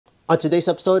On today's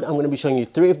episode, I'm going to be showing you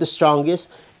 3 of the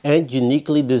strongest and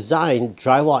uniquely designed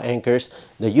drywall anchors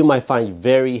that you might find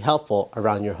very helpful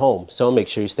around your home. So make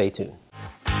sure you stay tuned.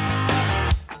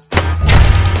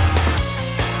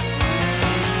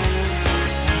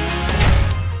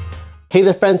 Hey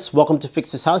there friends, welcome to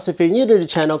Fix This House. If you're new to the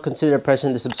channel, consider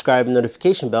pressing the subscribe and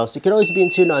notification bell so you can always be in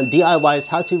tune on DIYs,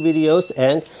 how-to videos,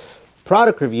 and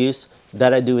product reviews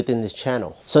that I do within this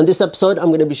channel. So in this episode, I'm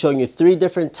going to be showing you 3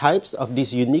 different types of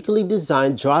these uniquely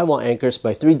designed drywall anchors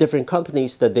by 3 different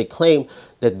companies that they claim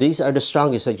that these are the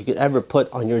strongest that you could ever put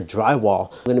on your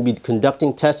drywall. I'm going to be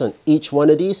conducting tests on each one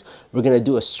of these. We're going to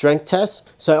do a strength test.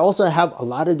 So I also have a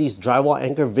lot of these drywall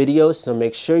anchor videos, so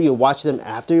make sure you watch them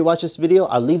after you watch this video.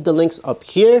 I'll leave the links up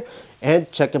here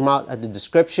and check them out at the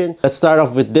description. Let's start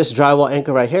off with this drywall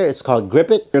anchor right here. It's called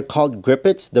Grip It. They're called Grip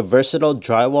It's, the versatile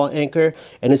drywall anchor,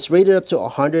 and it's rated up to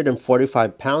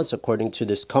 145 pounds according to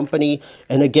this company.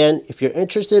 And again, if you're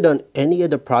interested on any of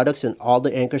the products and all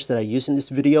the anchors that I use in this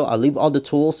video, I'll leave all the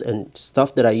tools and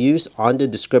stuff that I use on the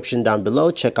description down below.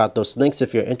 Check out those links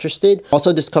if you're interested.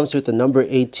 Also, this comes with the number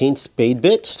 18 spade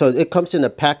bit. So it comes in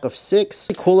a pack of 6.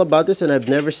 What's cool about this, and I've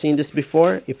never seen this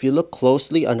before, if you look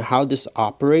closely on how this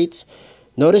operates,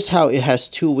 notice how it has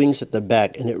 2 wings at the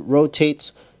back and it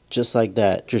rotates just like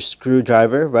that. Your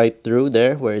screwdriver right through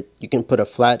there where you can put a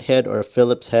flat head or a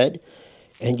Phillips head,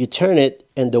 and you turn it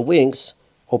and the wings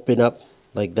open up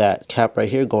like that. Cap right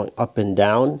here going up and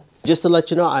down. Just to let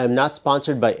you know, I am not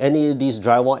sponsored by any of these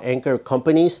drywall anchor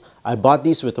companies. I bought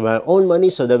these with my own money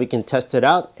so that we can test it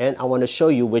out, and I want to show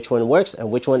you which one works and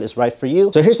which one is right for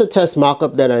you. So here's a test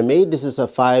mock-up that I made. This is a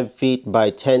 5 feet by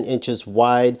 10 inches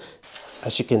wide.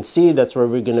 As you can see, that's where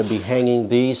we're going to be hanging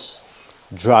these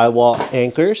drywall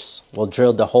anchors. We'll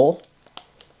drill the hole.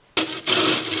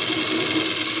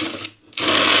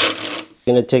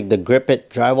 We're going to take the Grip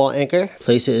It drywall anchor,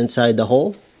 place it inside the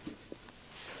hole,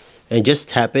 and just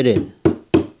tap it in.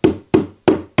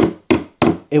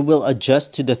 It will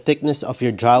adjust to the thickness of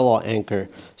your drywall anchor.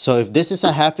 So if this is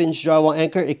a 1/2 inch drywall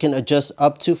anchor, it can adjust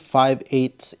up to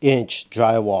 5/8 inch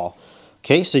drywall.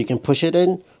 Okay, so you can push it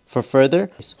in for further.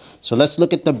 So let's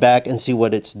look at the back and see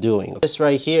what it's doing. This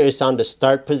right here is on the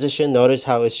start position. Notice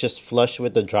how it's just flush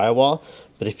with the drywall.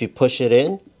 But if you push it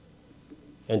in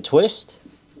and twist,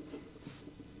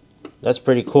 that's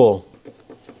pretty cool.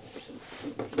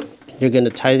 You're going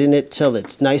to tighten it till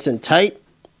it's nice and tight.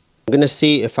 I'm going to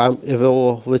see if it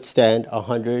will withstand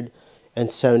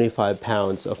 175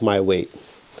 pounds of my weight.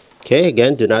 Okay,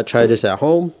 again, do not try this at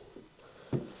home.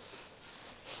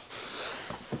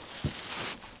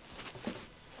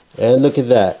 And look at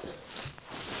that.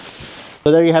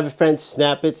 So there you have it, friends.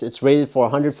 Snap It. It's rated for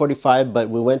 145,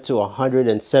 but we went to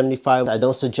 175. I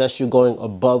don't suggest you going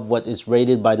above what is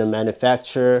rated by the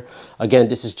manufacturer. Again,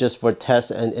 this is just for test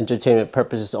and entertainment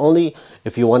purposes only.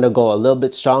 If you want to go a little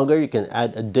bit stronger, you can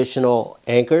add additional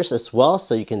anchors as well,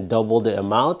 so you can double the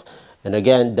amount. And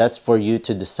again, that's for you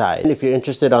to decide. And if you're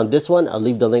interested on this one, I'll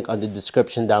leave the link on the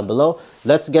description down below.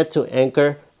 Let's get to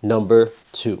anchor number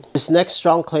 2. This next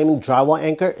strong claiming drywall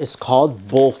anchor is called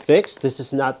Bull Fix. This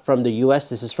is not from the US,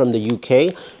 this is from the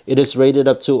UK. It is rated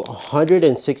up to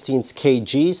 116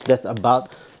 kgs. That's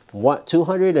about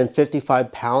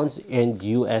 255 pounds in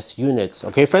US units.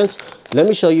 Okay friends, let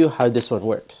me show you how this one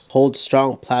works. Hold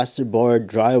strong plasterboard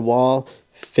drywall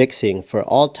fixing for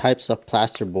all types of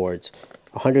plasterboards.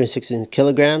 116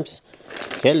 kilograms.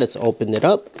 Okay, let's open it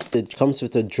up. It comes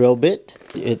with a drill bit.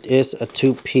 It is a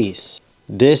 2-piece.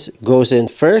 This goes in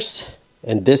first,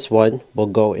 and this one will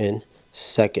go in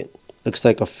second. Looks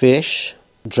like a fish.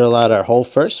 Drill out our hole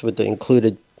first with the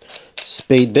included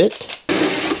spade bit.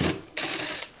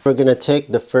 We're going to take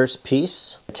the first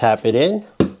piece, tap it in.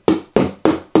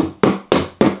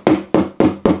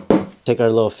 Take our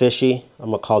little fishy.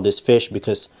 I'm going to call this fish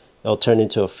because it'll turn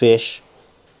into a fish.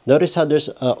 Notice how there's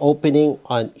an opening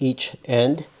on each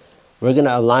end. We're going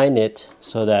to align it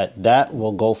so that that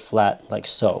will go flat like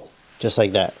so. Just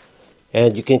like that.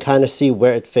 And you can kind of see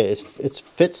where it fits. It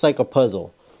fits like a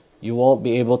puzzle. You won't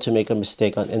be able to make a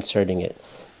mistake on inserting it.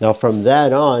 Now from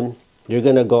that on, you're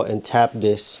going to go and tap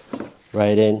this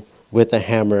right in with a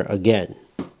hammer again.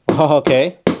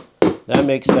 Okay, that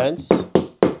makes sense.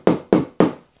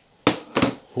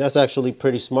 That's actually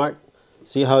pretty smart.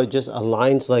 See how it just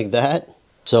aligns like that?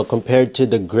 So compared to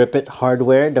the Grip It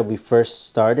hardware that we first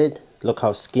started, look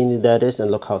how skinny that is and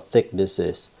look how thick this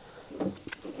is.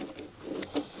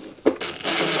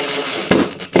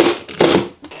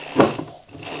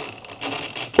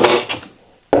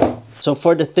 So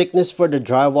for the thickness for the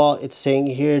drywall, it's saying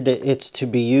here that it's to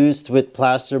be used with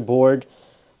plasterboard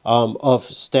of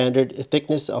standard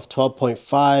thickness of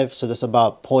 12.5. So that's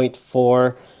about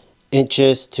 0.4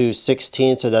 inches to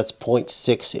 16, so that's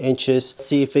 0.6 inches. Let's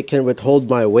see if it can withhold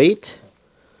my weight.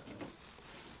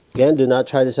 Again, do not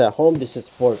try this at home. This is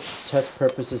for test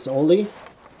purposes only.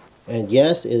 And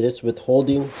yes, it is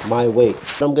withholding my weight.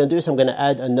 What I'm gonna do is I'm gonna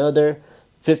add another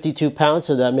 52 pounds,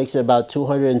 so that makes it about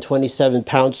 227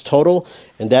 pounds total,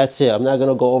 and that's it. I'm not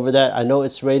gonna go over that. I know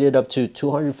it's rated up to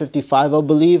 255, I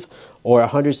believe, or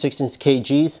 116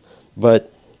 kgs,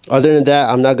 but other than that,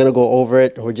 I'm not gonna go over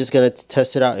it. We're just gonna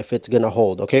test it out if it's gonna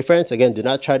hold. Okay, friends? Again, do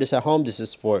not try this at home. This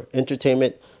is for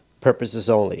entertainment purposes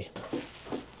only.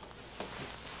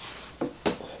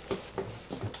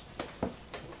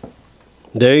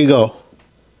 There you go.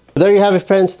 There you have it,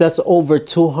 friends. That's over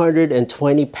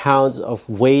 220 pounds of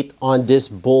weight on this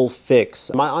bull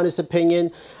fix. My honest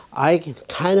opinion, I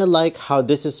kind of like how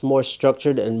this is more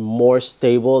structured and more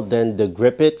stable than the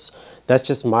Grippets. That's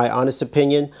just my honest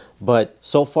opinion. But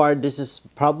so far, this is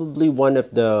probably one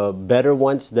of the better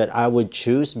ones that I would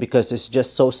choose because it's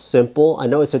just so simple. I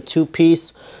know it's a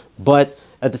two-piece, but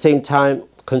at the same time,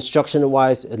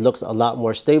 construction-wise, it looks a lot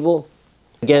more stable.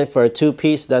 Again, for a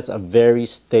two-piece, that's a very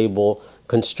stable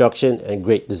construction and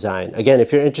great design. Again,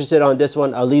 if you're interested on this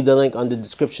one, I'll leave the link on the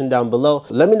description down below.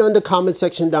 Let me know in the comment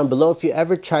section down below if you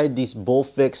ever tried these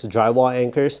Bullfix drywall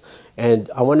anchors, and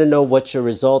I want to know what your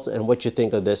results and what you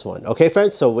think of this one. Okay,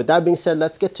 friends, so with that being said,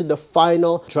 let's get to the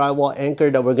final drywall anchor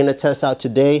that we're going to test out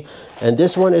today. And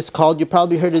this one is called, you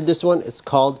probably heard of this one, it's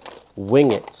called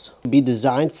Wing It. Be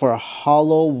designed for a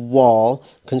hollow wall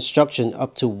construction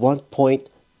up to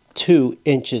 1.2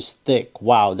 inches thick.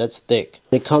 Wow, that's thick.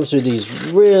 It comes with these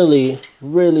really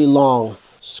long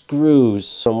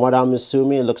screws. From what I'm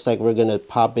assuming, it looks like we're gonna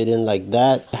pop it in like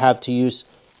that. I have to use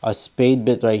a spade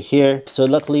bit right here. So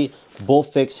luckily,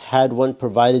 Bullfix had one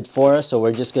provided for us, so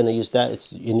we're just gonna use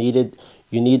that. You need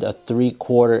a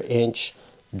 3/4 inch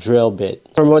drill bit.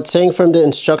 From what's saying from the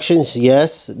instructions,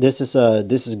 yes, this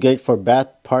is great for bath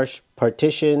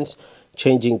partitions,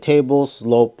 changing tables,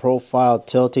 low profile,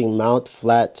 tilting mount,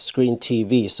 flat screen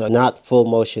TV, so not full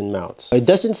motion mounts. It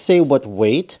doesn't say what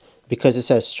weight because it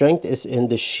says strength is in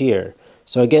the shear.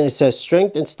 So again, it says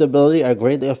strength and stability are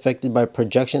greatly affected by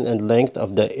projection and length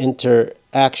of the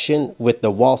interaction with the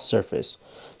wall surface.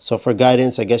 So for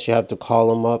guidance, I guess you have to call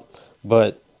them up,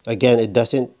 but again, it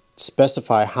doesn't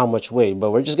specify how much weight,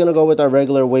 but we're just gonna go with our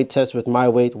regular weight test with my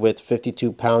weight with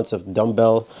 52 pounds of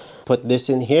dumbbell. Put this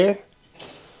in here.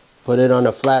 Put it on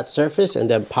a flat surface and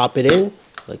then pop it in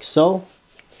like so.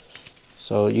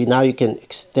 So now you can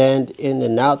extend in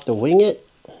and out the Wing It.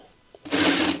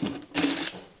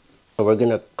 So we're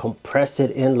gonna compress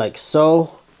it in like so,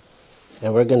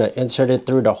 and we're gonna insert it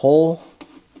through the hole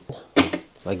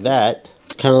like that.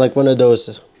 Kind of like one of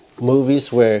those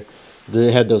movies where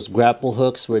they have those grapple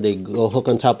hooks where they go hook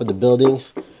on top of the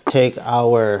buildings. Take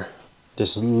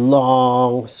this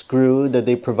long screw that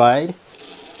they provide.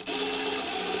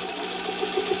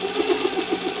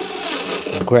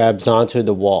 Grabs onto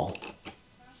the wall.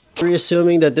 We're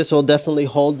assuming that this will definitely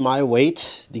hold my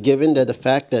weight, given that the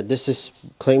fact that this is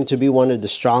claimed to be one of the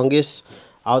strongest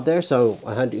out there. So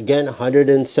again,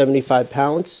 175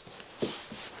 pounds.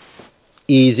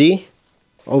 Easy.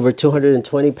 Over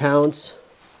 220 pounds.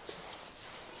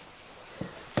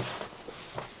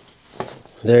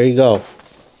 There you go.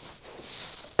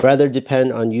 Rather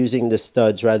depend on using the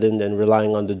studs rather than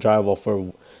relying on the drywall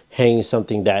for hanging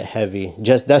something that heavy.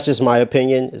 That's just my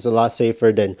opinion. It's a lot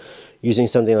safer than using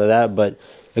something like that, but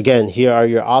again, here are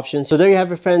your options. So there you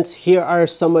have it, friends. Here are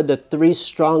some of the 3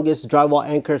 strongest drywall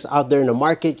anchors out there in the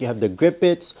market. You have the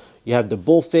Grippets, you have the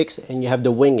Bullfix, and you have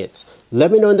the Wing It.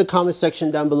 Let me know in the comment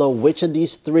section down below which of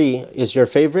these 3 is your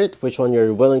favorite, which one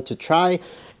you're willing to try,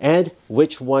 and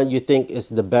which one you think is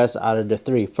the best out of the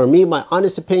 3. For me, my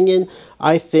honest opinion,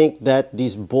 I think that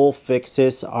these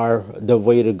Bullfixes are the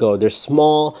way to go. They're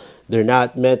small, they're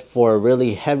not meant for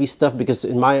really heavy stuff, because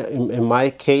in my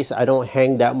case, I don't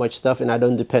hang that much stuff, and I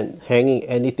don't depend hanging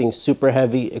anything super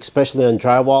heavy, especially on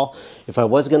drywall. If I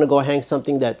was gonna go hang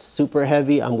something that's super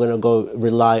heavy, I'm gonna go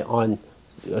rely on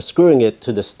screwing it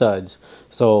to the studs.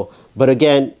 So, but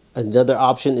again, another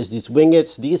option is these Wing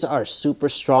Its. These are super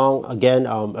strong. Again,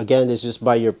 it's just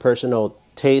by your personal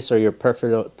taste or your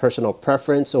personal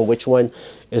preference on which one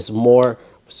is more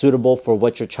suitable for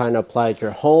what you're trying to apply at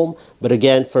your home. But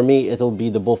again, for me, it'll be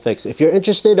the Bullfix. If you're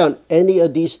interested on any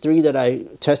of these 3 that I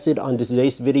tested on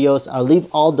today's videos, I'll leave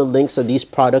all the links of these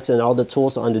products and all the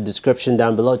tools on the description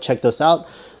down below. Check those out.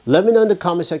 Let me know in the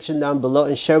comment section down below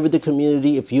and share with the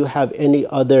community if you have any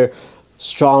other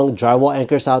strong drywall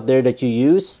anchors out there that you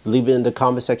use, leave it in the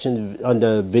comment section on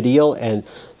the video and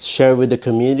share with the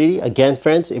community. Again,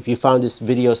 friends, if you found this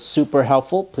video super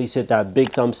helpful, please hit that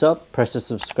big thumbs up, press the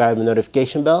subscribe and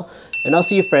notification bell, and I'll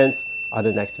see you friends on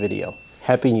the next video.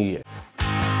 Happy New Year.